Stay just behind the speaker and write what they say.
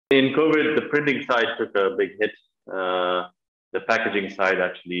In COVID, the printing side took a big hit. The packaging side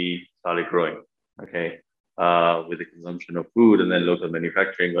actually started growing. Okay, with the consumption of food and then local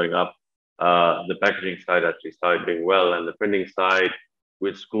manufacturing going up, the packaging side actually started doing well, and the printing side,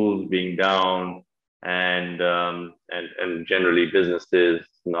 with schools being down and generally businesses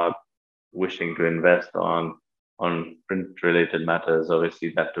not wishing to invest on print related matters,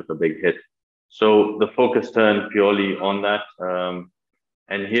 obviously that took a big hit. So the focus turned purely on that.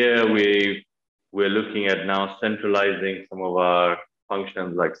 And here we're looking at now centralizing some of our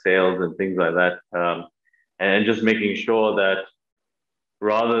functions like sales and things like that, and just making sure that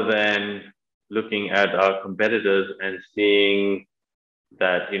rather than looking at our competitors and seeing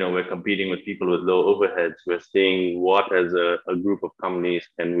that we're competing with people with low overheads, we're seeing what as a group of companies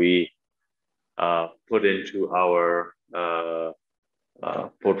can we put into our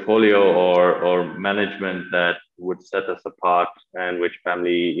portfolio or management that would set us apart, and which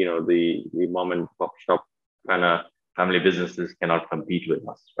family, the mom and pop shop kind of family businesses cannot compete with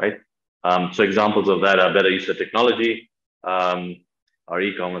us, right? So examples of that are better use of technology. Our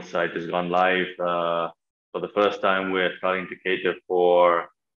e-commerce site has gone live. For the first time, we're starting to cater for,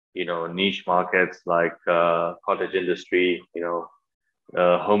 niche markets like cottage industry,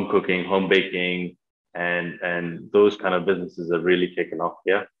 home cooking, home baking, and those kind of businesses have really taken off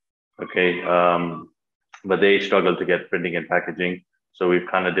here. Okay, but they struggle to get printing and packaging, so we've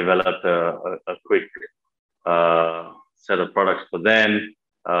kind of developed a quick set of products for them.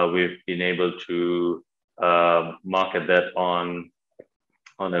 We've been able to market that on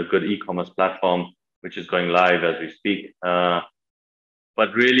a good e-commerce platform, which is going live as we speak.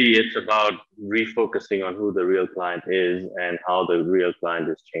 But really, it's about refocusing on who the real client is and how the real client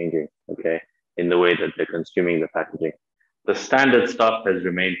is changing, okay, in the way that they're consuming the packaging. The standard stuff has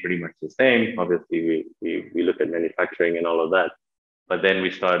remained pretty much the same. Obviously, we look at manufacturing and all of that, but then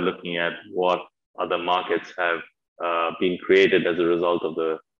we started looking at what other markets have been created as a result of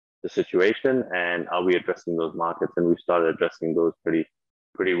the situation, and are we addressing those markets? And we started addressing those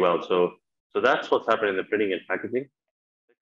pretty well. So that's what's happening in the printing and packaging.